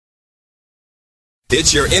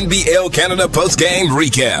It's your NBL Canada postgame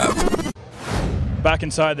recap. Back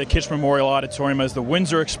inside the Kitch Memorial Auditorium as the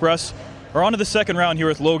Windsor Express are on to the second round here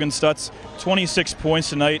with Logan Stutz. 26 points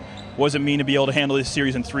tonight. What does it mean to be able to handle this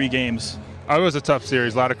series in 3 games? It was a tough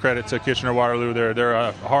series. A lot of credit to Kitchener-Waterloo. They're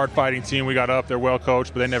a hard-fighting team. We got up. They're well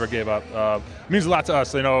coached, but they never gave up. It means a lot to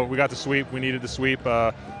us. You know, we got the sweep. We needed the sweep.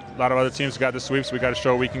 A lot of other teams got the sweep, so we got to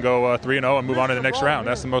show we can go 3-0 and move on to the next round.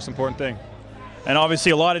 That's the most important thing. And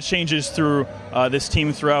obviously a lot of changes through this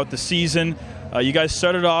team throughout the season. You guys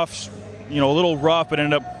started off, a little rough, but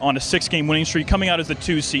ended up on a 6-game winning streak, coming out as the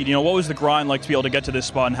 2 seed. What was the grind like to be able to get to this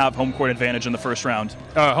spot and have home court advantage in the first round?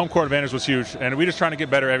 Home court advantage was huge, and we're just trying to get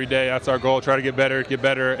better every day. That's our goal, try to get better,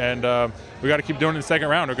 and we got to keep doing it in the second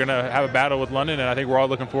round. We're going to have a battle with London, and I think we're all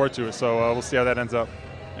looking forward to it, so we'll see how that ends up.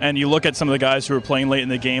 And you look at some of the guys who are playing late in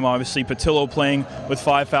the game, obviously Patillo playing with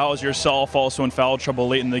 5 fouls, yourself also in foul trouble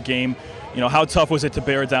late in the game. How tough was it to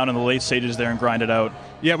bear down in the late stages there and grind it out?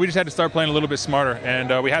 Yeah, we just had to start playing a little bit smarter,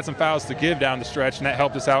 and we had some fouls to give down the stretch, and that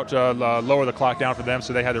helped us out to lower the clock down for them,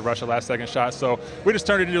 so they had to rush a last-second shot. So we just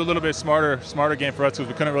turned it into a little bit smarter game for us because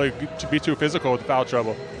we couldn't really be too physical with the foul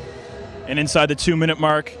trouble. And inside the 2-minute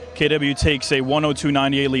mark, KW takes a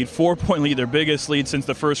 102-98 lead, 4-point lead, their biggest lead since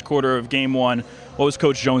the first quarter of Game 1. What was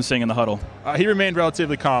Coach Jones saying in the huddle? He remained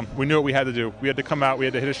relatively calm. We knew what we had to do. We had to come out. We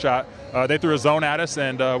had to hit a shot. They threw a zone at us,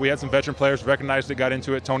 and we had some veteran players recognized it, got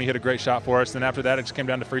into it. Tony hit a great shot for us. And after that, it just came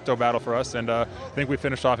down to free throw battle for us. And I think we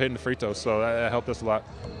finished off hitting the free throws, so that helped us a lot.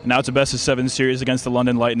 Now it's a best-of-7 series against the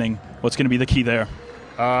London Lightning. What's going to be the key there?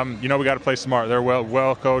 We got to play smart. They're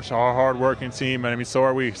well coached, a hard-working team, and so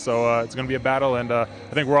are we. So it's going to be a battle, and I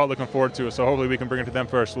think we're all looking forward to it. So hopefully we can bring it to them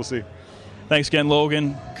first. We'll see. Thanks again,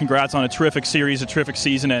 Logan. Congrats on a terrific series, a terrific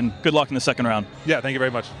season, and good luck in the second round. Yeah, thank you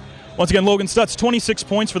very much. Once again, Logan Stutz, 26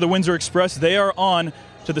 points for the Windsor Express. They are on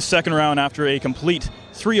to the second round after a complete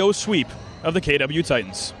 3-0 sweep of the KW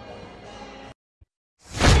Titans.